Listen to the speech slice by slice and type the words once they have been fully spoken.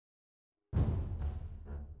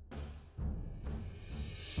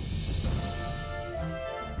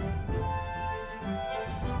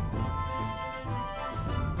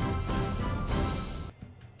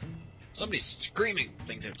Somebody's screaming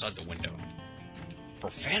things outside the window.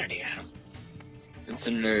 Profanity, Adam.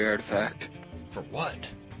 Incendiary artifact. For what?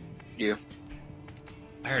 You.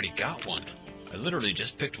 I already got one. I literally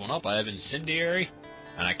just picked one up. I have Incendiary,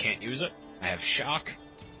 and I can't use it. I have Shock.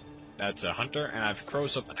 That's a Hunter, and I have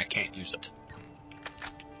Corrosive, and I can't use it.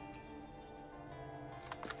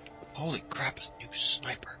 Holy crap, a new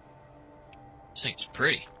sniper. This thing's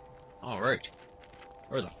pretty. Alright.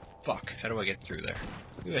 Where the fuck? How do I get through there?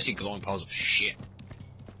 Ooh, I see glowing piles of shit.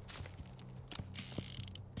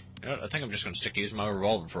 You know what? I think I'm just gonna stick to using my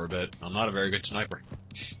revolver for a bit. I'm not a very good sniper.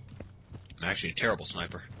 I'm actually a terrible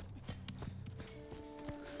sniper.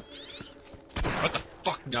 What the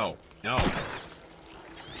fuck? No. No.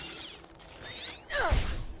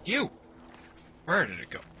 You! Where did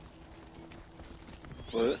it go?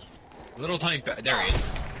 What? Little tiny there he is.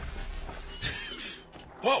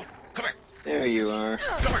 Whoa! Come here! There you are.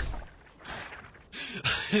 Come here!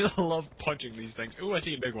 I love punching these things. Ooh, I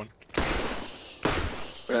see a big one. What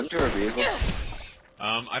happened to our vehicle?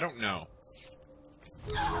 I don't know.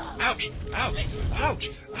 Ouch! Ouch! Ouch!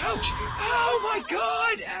 Ouch! Oh my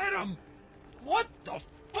god, Adam! What the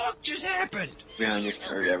fuck just happened? Behind you.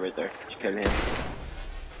 Or yeah, right there. Did you cut it in?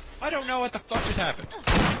 I don't know what the fuck just happened.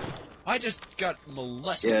 I just got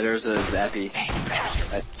molested. Yeah, there's a Zappy.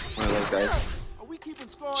 One of those guys. Are we keeping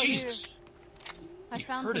score here? Jesus. I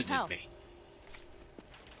found some help. Me.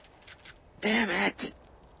 Damn it!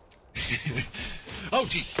 Oh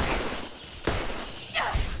Jesus! I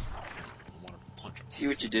want to punch him. See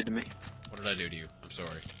what you did to me? What did I do to you? I'm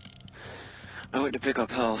sorry. I went to pick up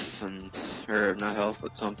health or not health,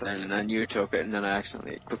 but something, and then you took it, and then I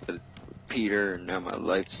accidentally equipped it with Peter, and now my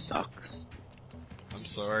life sucks. I'm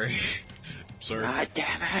sorry. I'm sorry. God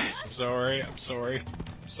damn it! I'm sorry. I'm sorry.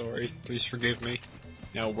 I'm sorry. Please forgive me.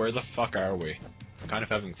 Now, where the fuck are we? I'm kind of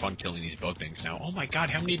having fun killing these bug things now. Oh my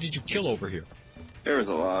god, how many did you kill over here? There was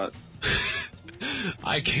a lot.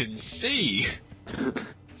 I can see!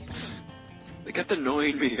 They kept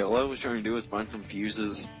annoying me. All I was trying to do was find some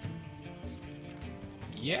fuses.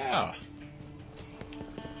 Yeah.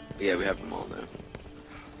 But yeah, we have them all now.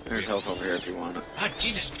 There's health over here if you want it. Ah,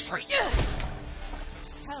 Jesus Christ!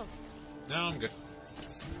 Help. No, I'm good.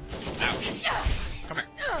 Ouch. Come here.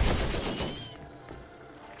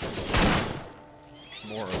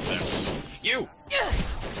 More of this. You!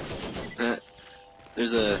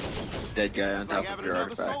 There's a dead guy on top Like of having your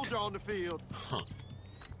another artifact. soldier on the field. Huh.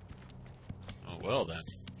 Oh, well then.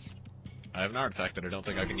 I have an artifact that I don't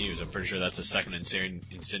think I can use. I'm pretty sure that's the second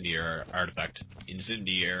incendiary artifact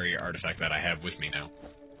that I have with me now.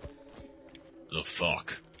 The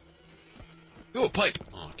fuck? Ooh, a pipe!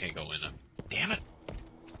 Oh, I can't go in them. Damn it!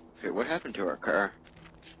 Hey, what happened to our car?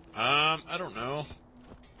 I don't know.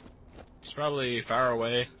 It's probably far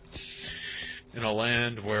away in a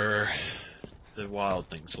land where the wild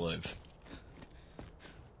things live.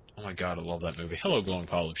 Oh my god, I love that movie. Hello, glowing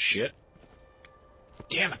pile of shit.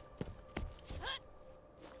 Damn it!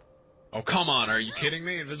 Oh, come on, are you kidding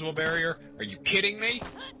me? Invisible barrier? Are you kidding me?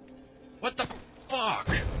 What the fuck?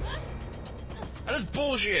 That is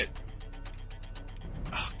bullshit!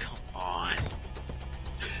 Oh, come on.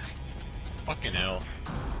 Fucking hell.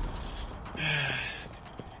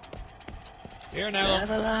 Here now,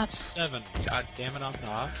 Level up. 7. God damn it, I'm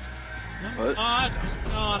not. What? I'm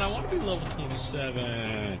not, I want to be level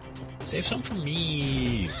 27. Save some for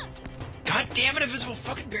me. God damn it, invisible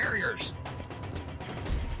fucking barriers.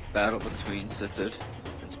 Battle between Sifted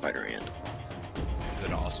and Spider-Man. Is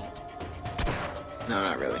it awesome? No,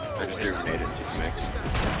 not really. I just threw a grenade into the mix.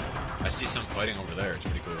 I see some fighting over there, it's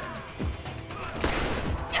pretty cool.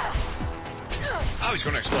 Oh, he's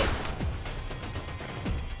gonna explode.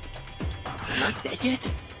 I'm not dead yet.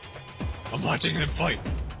 I'm watching him fight.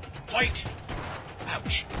 Fight!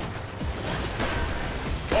 Ouch.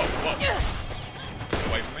 Whoa, whoa. Get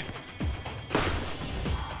away from me.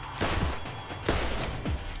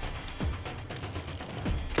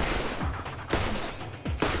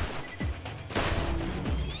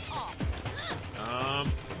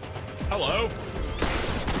 Hello?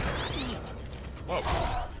 Whoa.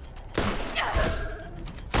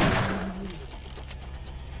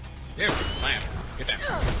 You, man, get down.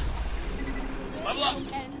 Level up!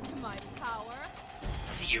 End to my power.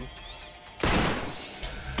 See you.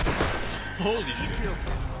 Holy shit.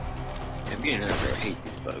 I'm getting out there. I hate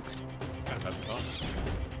these bugs. Kind of having fun.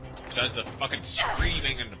 Besides the fucking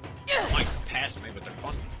screaming and like past me, but they're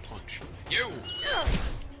fun to punch. You!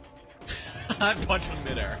 I punched him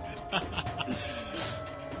midair. Okay,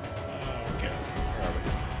 where are we?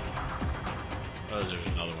 Oh, there's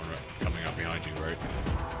another one coming up behind you, right?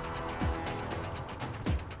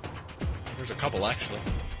 There's a couple, actually.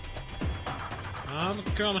 I'm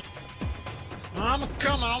coming. I'm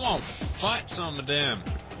coming. I want to fight some of them.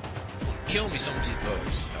 Kill me some of these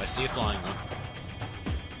bugs. I see a flying one.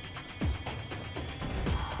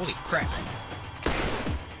 Holy crap.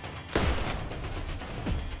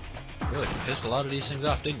 Really pissed a lot of these things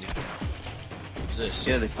off, didn't you? What's this?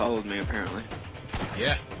 Yeah, they followed me apparently.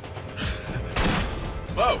 Yeah.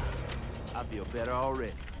 Whoa! I feel better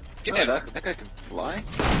already. Get Oh, down. that guy can fly?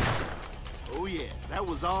 Oh yeah, that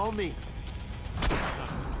was all me.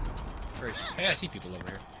 Hey, I see people over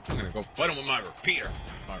here. I'm gonna go fight them with my repeater.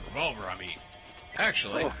 My revolver, I mean.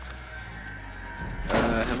 Actually,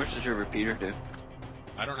 How much does your repeater do?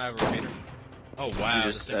 I don't have a repeater. Oh wow,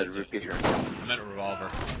 You just said repeater. I meant a revolver.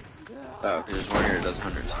 Oh, because there's one here that does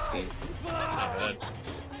 116. Not bad.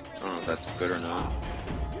 I don't know if that's good or not.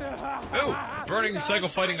 Oh! Burning cycle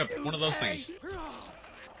fighting up one of those things.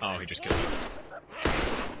 Oh, he just killed me.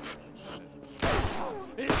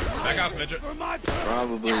 Back off, midget.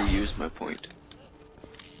 Probably use my point.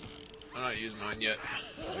 I'm not using mine yet.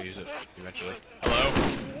 I'll use it eventually. Hello?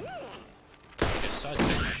 Just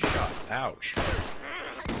sidestepped my shot. Ouch.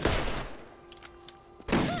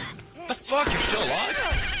 What the fuck? You're still alive?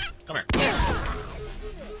 Come here.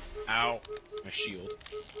 Ow. My shield.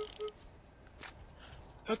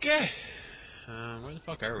 Okay. Where the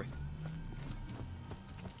fuck are we?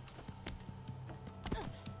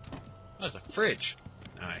 Oh, there's a fridge.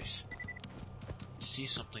 Nice. See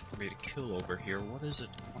something for me to kill over here. What is it?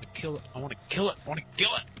 I want to kill it. I want to kill it. I want to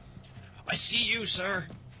kill it. I see you, sir.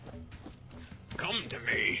 Come to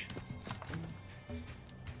me.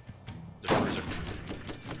 The bruiser.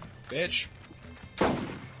 Bitch.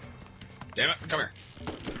 Damn it. Come here.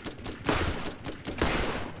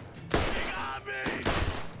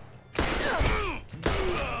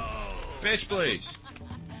 Bitch, please.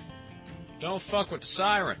 Don't fuck with the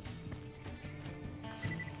siren.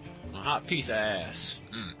 I'm a hot piece of ass.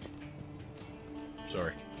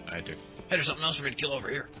 Sorry, I had to. Hey, there's something else for me to kill over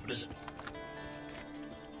here. What is it?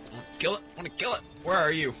 I want to kill it. I want to kill it. Where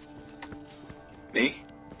are you? Me?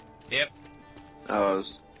 Yep. Oh, I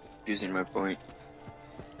was using my point.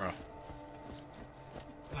 Oh.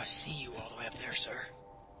 Oh, I see you all the way up there, sir.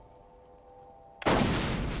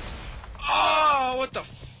 Oh, what the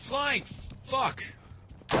flying fuck?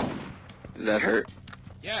 Did that hurt?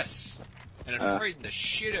 Yes. And it frightened the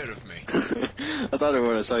shit out of me. I thought it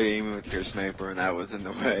would. I saw you aiming with your sniper and that was in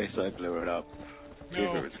the way, so I blew it up. See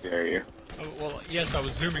if it would scare you. Oh, well, yes, I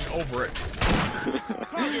was zooming over it.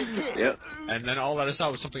 Yep. And then all that I saw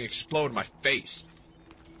was something explode in my face.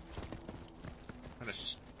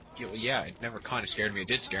 Yeah, it never kind of scared me. It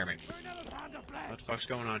did scare me. What the fuck's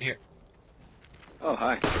going on here? Oh,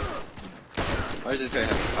 hi. Why does this guy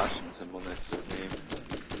have a caution symbol next to his name?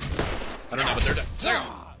 I don't know, but there they go.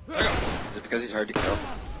 There they go. Is it because he's hard to kill?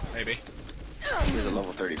 Maybe. He's a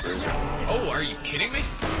level 30 bruiser. Oh, are you kidding me?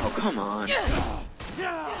 Oh, come on.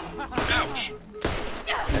 Ouch.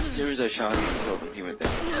 As soon as I shot him and killed him, he went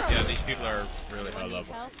down. Yeah, these people are really high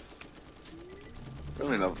level.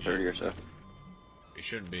 Only level 30 or so. You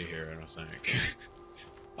shouldn't be here, I don't think.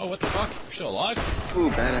 Oh, what the fuck? You're still alive? Ooh,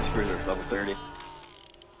 badass bruiser, level 30.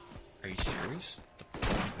 Are you serious? What the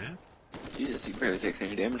fuck, man? Jesus, he barely takes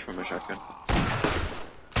any damage from a shotgun.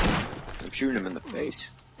 I'm shooting him in the face.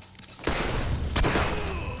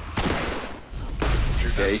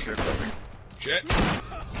 Yeah, he's gonna kill me. Shit.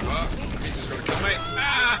 Oh, he's just gonna kill me.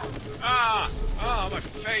 Ah! Ah! Oh, my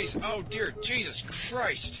face. Oh, dear Jesus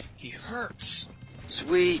Christ. He hurts.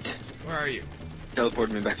 Sweet. Where are you?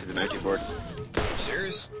 Teleported me back to the magic board,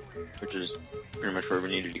 Serious? which is pretty much where we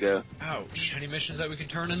needed to go. Ouch. Any missions that we can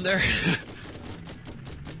turn in there?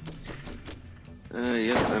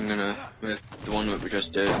 Yep, I'm gonna, with the one that we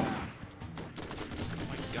just did. Oh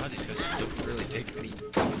my god, these guys don't really take any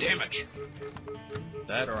damage.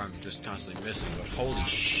 That or I'm just constantly missing, but holy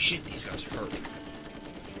shit, these guys hurt.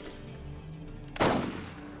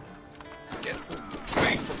 Get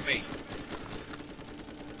away from me.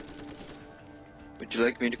 Would you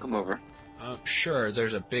like me to come over? Sure,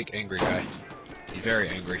 there's a big angry guy. He's very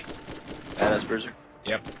angry. Badass bruiser?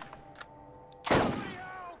 Yep.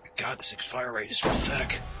 God, this thing's fire rate is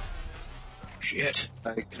pathetic. Shit.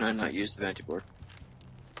 Can I not use the vantage board?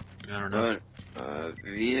 I don't know.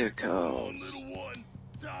 Vehicle.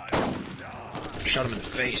 Shot him in the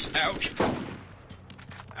face. Ouch.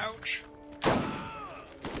 Ouch.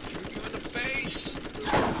 Shoot you in the face.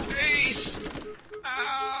 Face.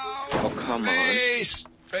 Ow. Oh, come on. Face.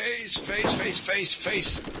 Face. Face. Face. Face.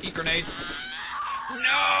 Face. Eat grenade.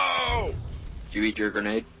 No. Did you eat your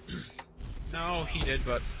grenade? No, he did,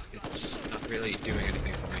 but it's not really doing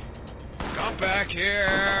anything for me. Come back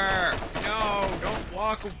here! No, don't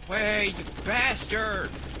walk away, you bastard!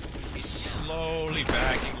 He's slowly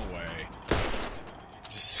backing away.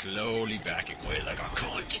 Just slowly backing away like a cunt.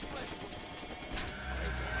 I want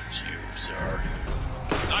you, sir.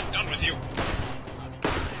 Not done with you!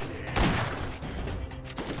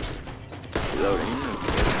 Loading.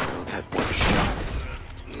 I had one shot.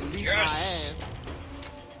 Leave Yes. my ass.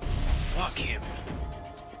 Fuck him.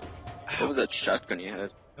 What was that shotgun you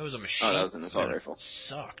had? That was a machine. Oh, that was an assault gun. rifle.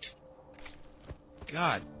 Sucked.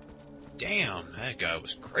 God damn, that guy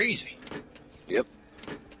was crazy. Yep.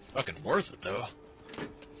 Fucking worth it, though.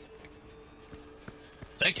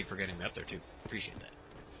 Thank you for getting me up there, too. Appreciate that.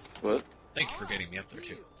 What? Thank you for getting me up there,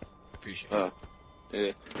 too. Appreciate it. Oh.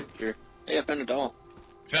 Yeah. Sure. Hey, I found a doll.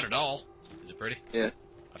 Found a doll. Is it pretty? Yeah.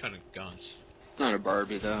 I found guns. Not a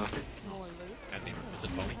Barbie, though. More loot. I mean, is it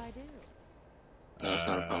a pony? What I do. No, it's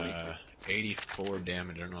not a pony. 84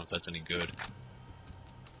 damage. I don't know if that's any good.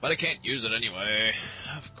 But I can't use it anyway.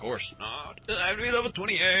 Of course not. I have to be level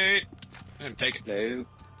 28. I'm gonna take it. No.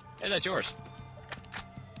 Hey, that's yours.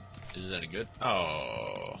 Is it any good?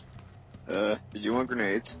 Oh. Did you want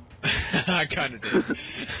grenades? I kinda did.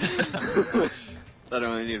 Thought I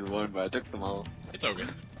only needed one, but I took them all. It's okay.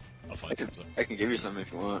 I'll find some. I can give you some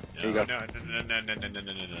if you want. Here you No, go.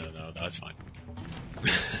 no, that's fine.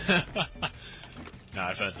 Nah,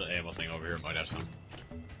 I found the ammo thing over here. Might have some.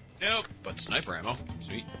 Nope, but sniper ammo.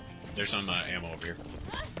 Sweet. There's some ammo over here.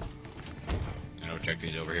 You know, check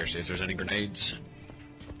these over here, see if there's any grenades.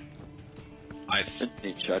 I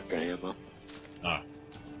Need shotgun ammo. I'll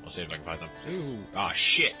see if I can find some. Ooh, ah,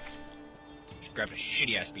 shit. Just grabbed a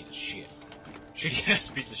shitty ass piece of shit. Shitty ass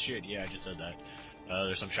piece of shit. Yeah, I just said that.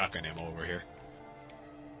 There's some shotgun ammo over here.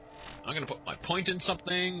 I'm gonna put my point in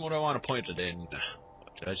something. What do I want to point it in?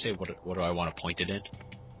 Did I say what do I want to point it in?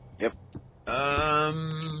 Yep.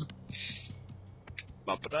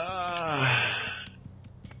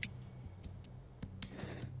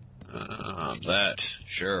 That.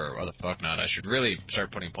 Sure, why the fuck not? I should really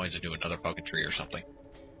start putting points into another fucking tree or something.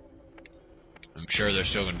 I'm sure there's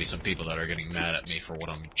still gonna be some people that are getting mad at me for what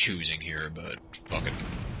I'm choosing here, but fuck it.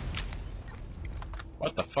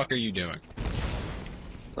 What the fuck are you doing?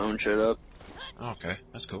 Blowing shit up. Okay,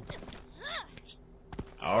 that's cool.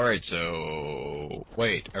 Alright, so...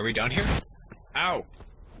 Wait, are we down here? Ow!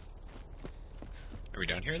 Are we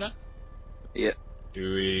down here then? Yeah.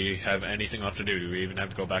 Do we have anything left to do? Do we even have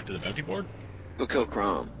to go back to the bounty board? Go kill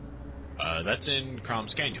Crom. That's in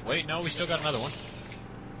Crom's Canyon. Wait, no, we still got another one.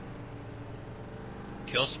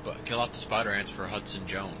 Kill off the spider ants for Hudson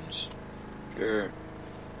Jones. Sure.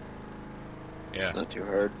 Yeah. It's not too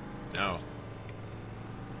hard. No.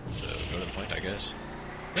 So, go to the point, I guess.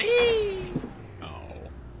 Whee! Oh.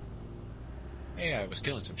 Hey, I was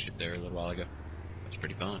killing some shit there a little while ago. That's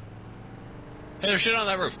pretty fun. Hey, there's shit on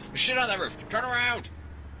that roof! There's shit on that roof! Turn around!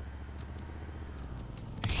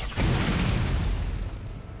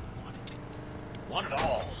 Want it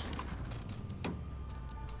all.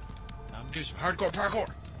 I'm gonna do some hardcore parkour.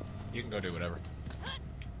 You can go do whatever.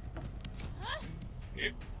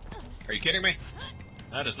 Are you kidding me?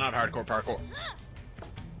 That is not hardcore parkour.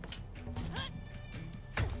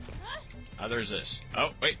 There's this. Oh,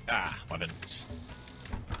 wait. Ah, weapons.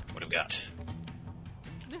 What do we got?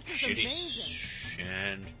 This is Shitty amazing.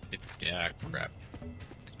 and yeah, crap.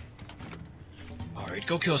 Alright,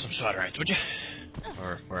 go kill some spider ants, would you?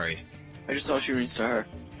 Or where are you? I just saw a shooting star.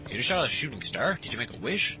 You just saw a shooting star? Did you make a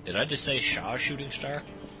wish? Did I just say Shaw shooting star?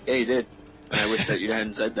 Yeah, you did. And I wish that you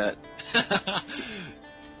hadn't said that.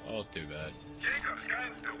 Oh, too bad. Jacob's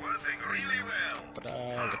guns do one thing really well. But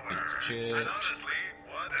Hardware. shit. And honestly,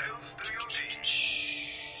 what else do you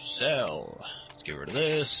need? Sell. Let's get rid of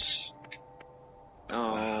this.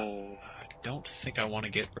 Oh. I don't think I want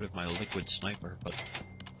to get rid of my liquid sniper, but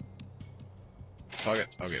fuck it,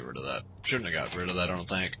 I'll get rid of that. Shouldn't have got rid of that, I don't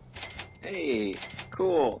think. Hey,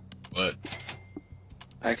 cool. But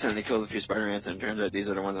I accidentally killed a few spider ants and it turns out these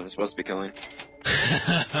are the ones I'm supposed to be killing.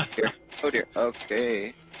 Here. Oh dear.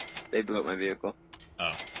 Okay. They blew up my vehicle.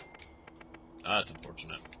 oh, that's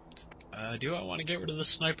unfortunate. Do I want to get rid of the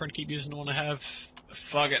sniper and keep using the one I have?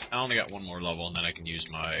 Fuck it, I only got one more level and then I can use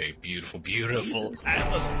my beautiful, beautiful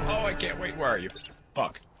Atlas. Oh, I can't wait. Where are you?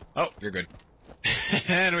 Fuck. Oh, you're good.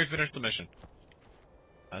 And we finished the mission.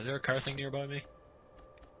 Is there a car thing nearby me?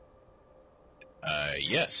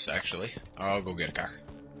 Yes, actually. I'll go get a car.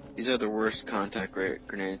 These are the worst contact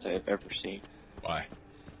grenades I have ever seen. Why?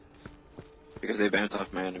 Because they bounce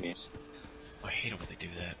off my enemies. I hate it when they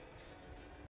do that.